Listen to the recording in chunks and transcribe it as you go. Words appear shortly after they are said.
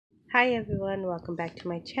Hi everyone, welcome back to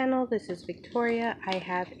my channel. This is Victoria. I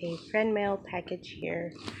have a friend mail package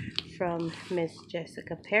here from Miss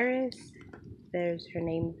Jessica Paris. There's her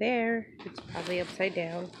name there. It's probably upside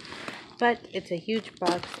down, but it's a huge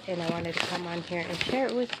box and I wanted to come on here and share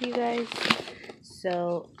it with you guys.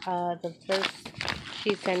 So the first,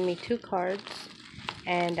 she sent me 2 cards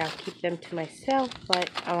and I'll keep them to myself, but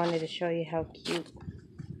I wanted to show you how cute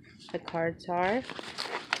the cards are.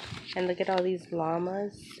 And look at all these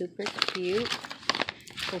llamas, super cute.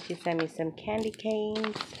 And she sent me some candy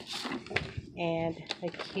canes and a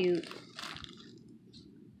cute,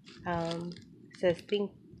 says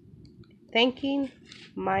thanking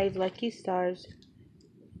my lucky stars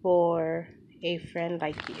for a friend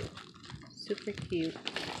like you. Super cute.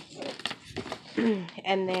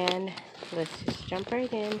 And then let's just jump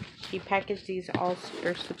right in. She packaged these all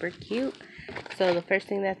super cute. So the first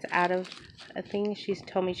thing that's out of a thing, she's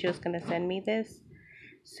told me she was going to send me this.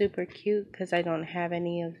 Super cute because I don't have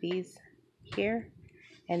any of these here,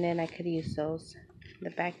 and then I could use those in the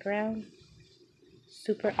background.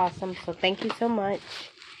 Super awesome, so thank you so much.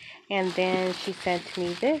 And then she sent me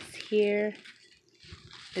this here,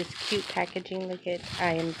 this cute packaging. Look at,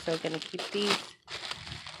 I am so gonna keep these.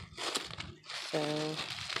 So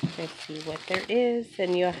let's see what there is,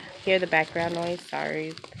 and you'll hear the background noise.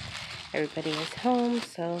 Sorry, everybody is home.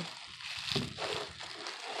 So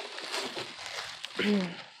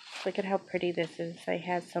look at how pretty this is. I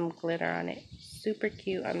have some glitter on it. Super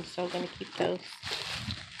cute. I'm so gonna keep those.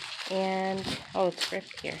 And oh, it's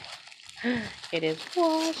ripped here. It is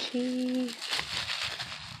washi.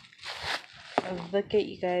 Look at,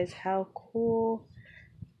 you guys, how cool.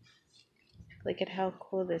 Look at how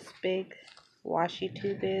cool this big washi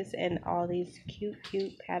tube is and all these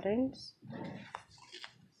cute patterns.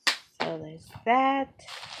 So there's that.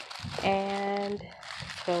 And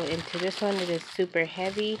let's go into this one. It is super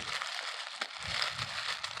heavy.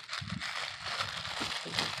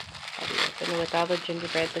 And with all the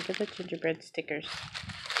gingerbread, look at the gingerbread stickers.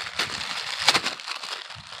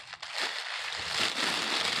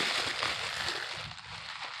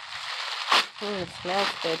 It smells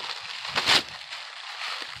good.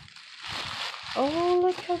 Oh,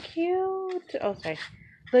 look how cute. Oh, sorry.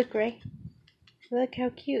 Look, Ray. Look how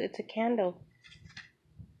cute. It's a candle.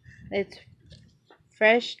 It's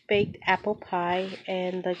fresh baked apple pie,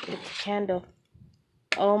 and look, it's a candle.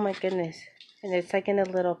 Oh my goodness. And it's like in a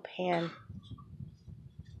little pan.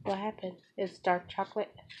 What happened? It's dark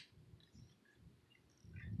chocolate.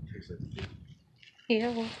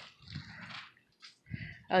 Yeah.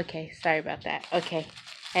 Okay, sorry about that. Okay.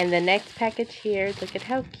 And the next package here, look at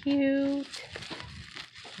how cute.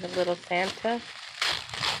 The little Santa.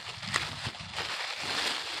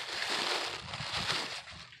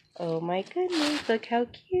 Oh my goodness, look how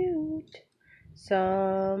cute.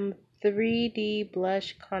 Some 3D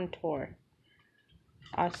blush contour.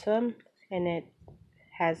 Awesome. And it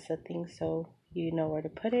has the thing so you know where to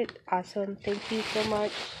put it. Awesome. Thank you so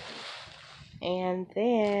much. And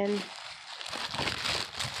then,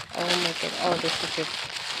 oh my goodness. Oh, this is just,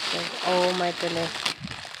 oh my goodness.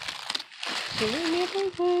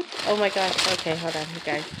 Oh my gosh. Okay, hold on, you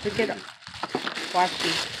guys. Look at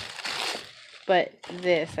washi. But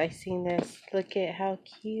this, I seen this. Look at how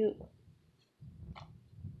cute.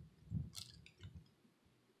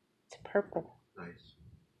 It's purple. Nice.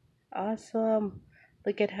 Awesome.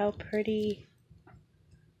 Look at how pretty.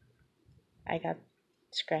 I got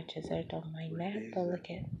scratches there, don't mind that. But look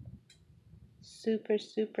at,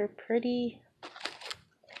 super pretty.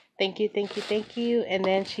 Thank you. And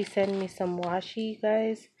then she sent me some washi, you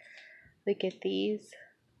guys. Look at these.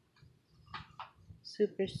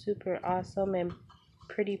 Super awesome and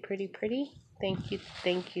pretty. Thank you.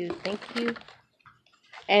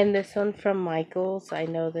 And this one from Michaels. I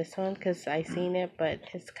know this one because I seen it, but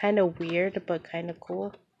it's kind of weird but kind of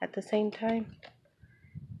cool at the same time.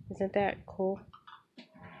 Isn't that cool?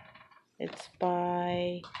 It's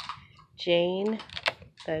by Jane.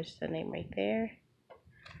 There's the name right there.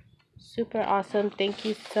 Super awesome. Thank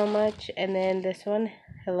you so much. And then this one,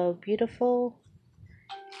 Hello Beautiful.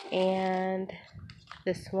 And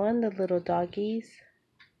this one, the little doggies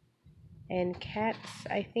and cats,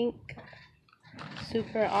 I think.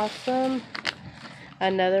 Super awesome.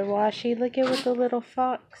 Another washi. Look at with the little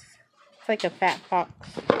fox. It's like a fat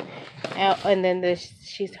fox. And then this,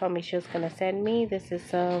 she told me she was going to send me. This is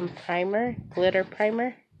some primer, glitter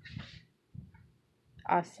primer.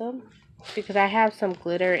 Awesome. Because I have some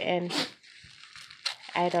glitter and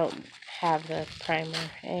I don't have the primer.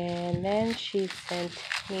 And then she sent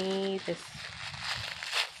me this.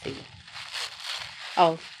 Let's see.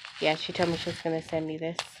 Oh, yeah, she told me she was going to send me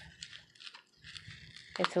this.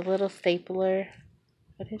 It's a little stapler.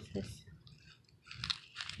 What is this?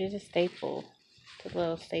 Here's a staple. It's a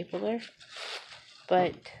little stapler.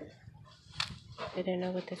 But I don't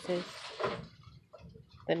know what this is.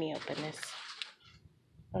 Let me open this.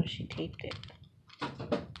 Oh, she taped it.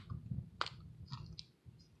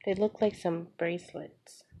 They look like some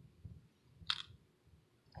bracelets.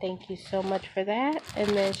 Thank you so much for that. And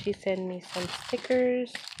then she sent me some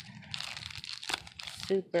stickers.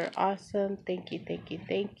 Super awesome. Thank you, thank you,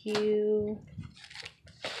 thank you.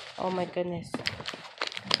 Oh my goodness.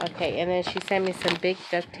 Okay, and then she sent me some big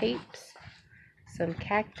duct tapes. Some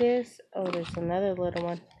cactus. Oh, there's another little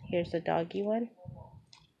one. Here's a doggy one.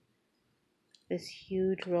 This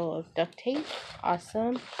huge roll of duct tape.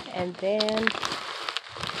 Awesome. And then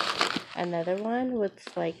another one with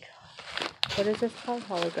like, what is this called?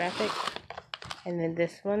 Holographic. And then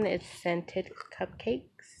this one is scented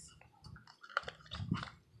cupcakes.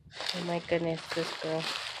 Oh my goodness, this girl.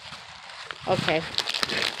 Okay.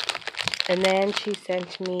 And then she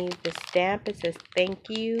sent me the stamp. It says thank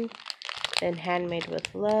you. Then handmade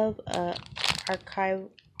with love. Archival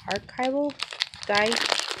guide.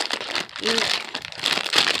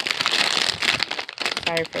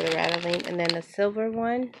 Sorry for the rattling. And then a silver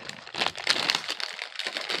one.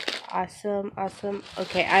 Awesome, awesome.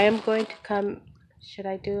 Okay, I am going to come. Should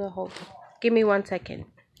I do a whole? Give me 1 second.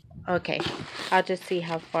 Okay, I'll just see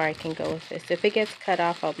how far I can go with this. If it gets cut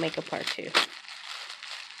off, I'll make a part 2.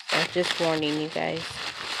 So just warning you guys.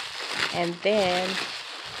 And then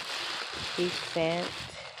she sent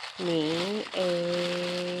me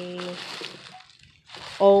a...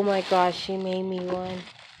 Oh my gosh, she made me one.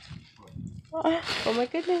 Oh my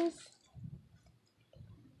goodness.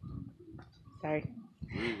 Sorry.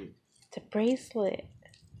 It's a bracelet.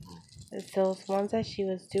 It's those ones that she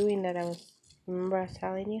was doing that remember I was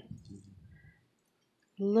telling you?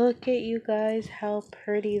 Look at you guys how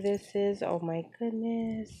pretty this is. Oh my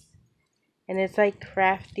goodness. And it's like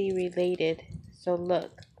crafty related. So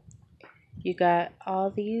look. You got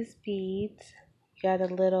all these beads. You got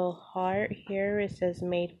a little heart here. It says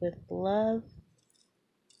made with love.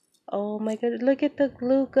 Oh my god. Look at the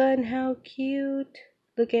glue gun. How cute.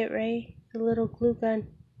 Look at Ray. The little glue gun.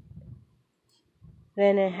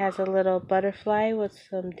 Then it has a little butterfly with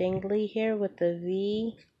some dingly here with the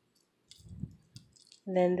V.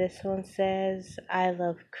 Then this one says, I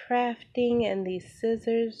love crafting, and these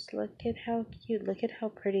scissors, look at how cute, look at how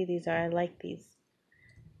pretty these are. I like these.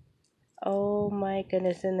 Oh my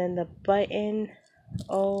goodness, and then the button,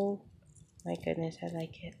 oh my goodness, I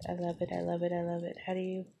like it. I love it, I love it, I love it. How do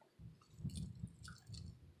you,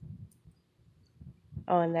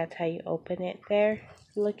 oh, and that's how you open it there.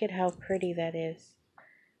 Look at how pretty that is.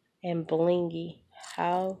 And blingy.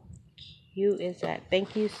 How cute is that?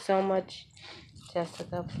 Thank you so much,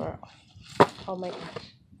 Jessica, for, oh my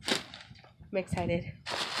gosh, I'm excited.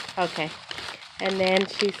 Okay, and then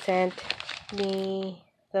she sent me,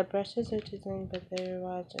 the brushes are designed, but they're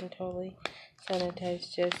washed and totally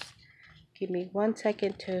sanitized. Just give me 1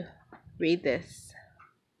 second to read this.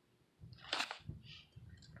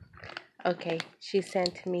 Okay, she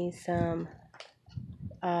sent me some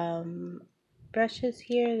brushes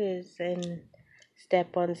here. There's in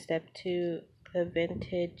step 1, step 2, the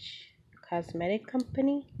Vintage Cosmetic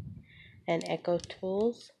Company and Echo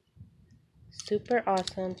Tools. Super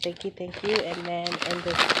awesome. Thank you, thank you. And then in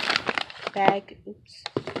this bag, oops,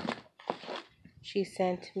 she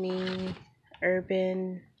sent me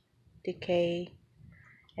Urban Decay,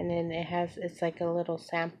 and then it's like a little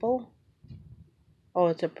sample. Oh,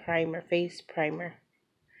 it's a primer, face primer.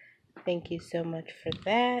 Thank you so much for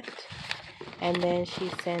that. And then she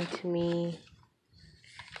sent me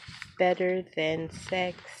Better Than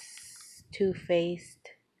Sex Too Faced,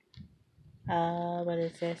 what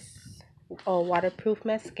is this? Oh, waterproof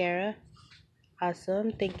mascara.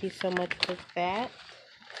 Awesome. Thank you so much for that.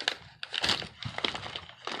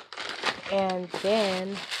 And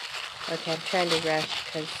then, okay, I'm trying to rush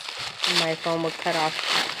because my phone will cut off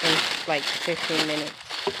in like 15 minutes.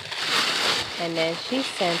 And then she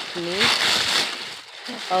sent me,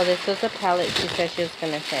 oh, this was a palette she said she was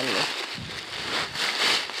going to send me.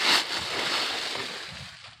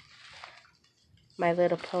 My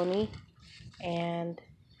Little Pony. And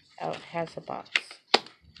oh, it has a box.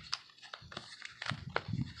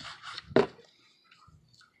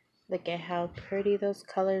 Look at how pretty those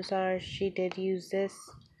colors are. She did use this.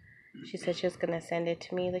 She said she was going to send it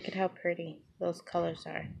to me. Look at how pretty those colors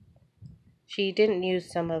are. She didn't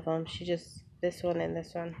use some of them. She just, this one and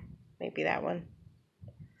this one. Maybe that one.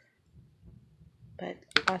 But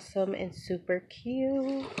awesome and super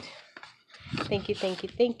cute. Thank you, thank you,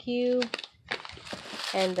 thank you.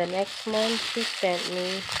 And the next one she sent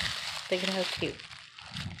me, look at how cute.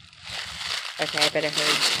 Okay, I better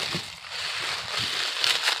hurry.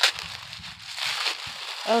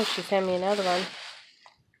 Oh, she sent me another one.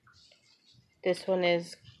 This one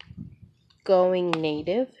is Going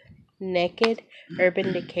Native, Naked,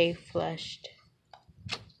 Urban Decay Flushed.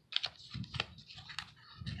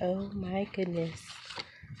 Oh my goodness.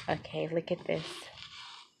 Okay, look at this.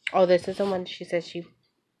 Oh, this is the one she says she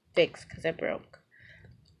fixed because it broke.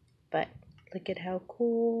 But look at how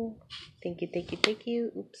cool. Thank you, thank you, thank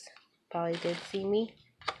you. Oops, probably did see me.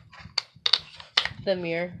 The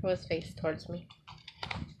mirror was faced towards me.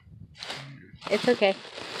 It's okay.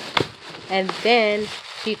 And then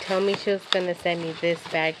she told me she was going to send me this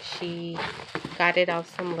bag. She got it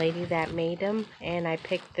off some lady that made them. And I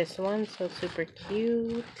picked this one. So super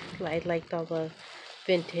cute. I liked all the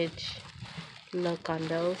vintage look on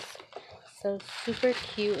those. So super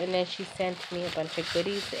cute. And then she sent me a bunch of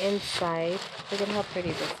goodies inside. Look at how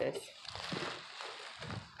pretty this is.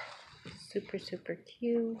 Super, super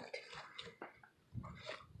cute.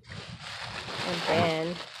 And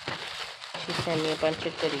then she sent me a bunch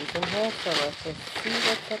of goodies in here, so let's just see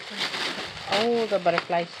what's up. Oh, the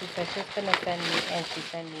butterfly. She said she's gonna send me, and she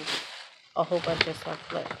sent me a whole bunch of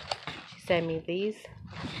stuff. Look, she sent me these,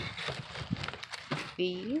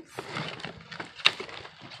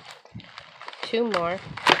 two more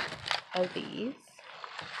of these,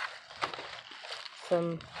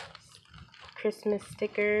 some Christmas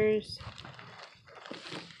stickers,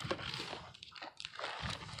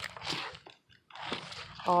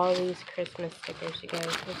 all these Christmas stickers, you guys.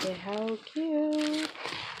 Look at how cute.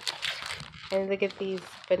 And look at these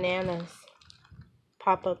bananas.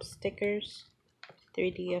 Pop-up stickers.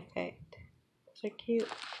 3D effect. Those are cute.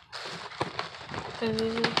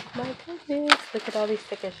 Oh my goodness. Look at all these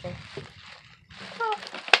stickers here. Oh,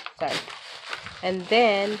 sorry. And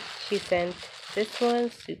then she sent this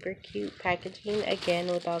one. Super cute packaging. Again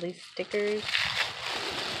with all these stickers.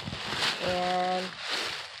 And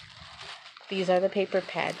these are the paper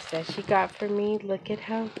pads that she got for me. Look at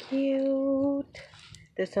how cute.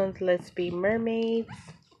 This one's Let's Be Mermaids.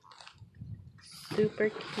 Super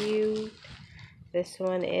cute. This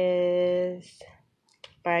one is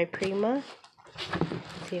by Prima.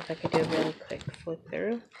 Let's see if I can do a really quick flip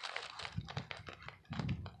through.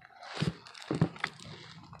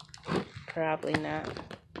 Probably not.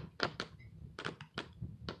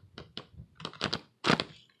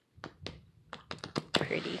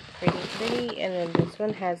 Pretty, pretty, pretty. And then this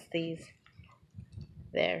one has these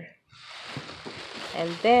there. And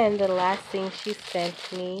then the last thing she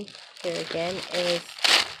sent me, here again, is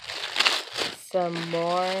some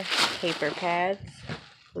more paper pads.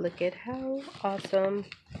 Look at how awesome.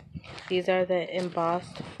 These are the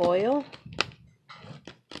embossed foil.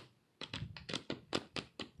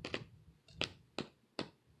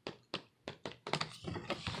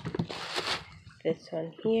 This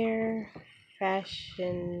one here,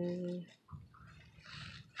 fashion.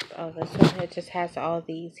 Oh, this one, it just has all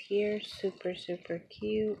these here. Super, super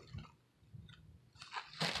cute.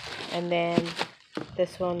 And then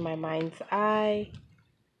this one, My Mind's Eye.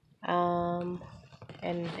 And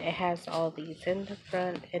it has all these in the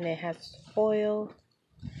front, and it has foil.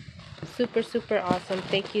 Super, super awesome.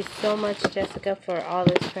 Thank you so much, Jessica, for all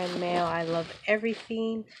this friend mail. I love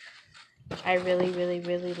everything. I really, really,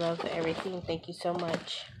 really love everything. Thank you so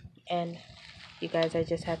much. And you guys, I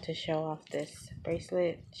just had to show off this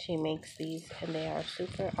bracelet. She makes these, and they are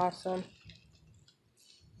super awesome.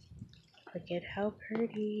 Look at how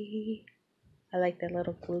pretty. I like that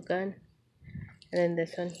little glue gun. And then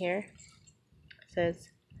this one here says,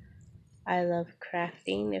 I love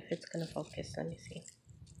crafting. If it's going to focus, let me see.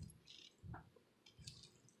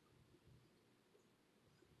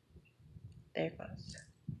 There it goes.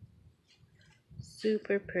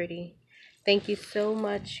 Super pretty. Thank you so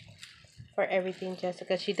much for everything,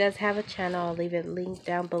 Jessica. She does have a channel. I'll leave it linked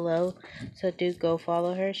down below. So do go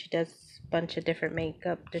follow her. She does a bunch of different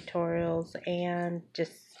makeup tutorials and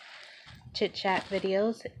just chit chat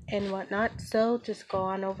videos and whatnot. So just go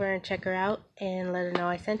on over and check her out and let her know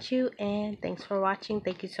I sent you. And thanks for watching.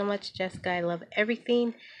 Thank you so much, Jessica. I love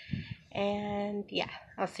everything. And yeah,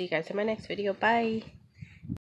 I'll see you guys in my next video. Bye.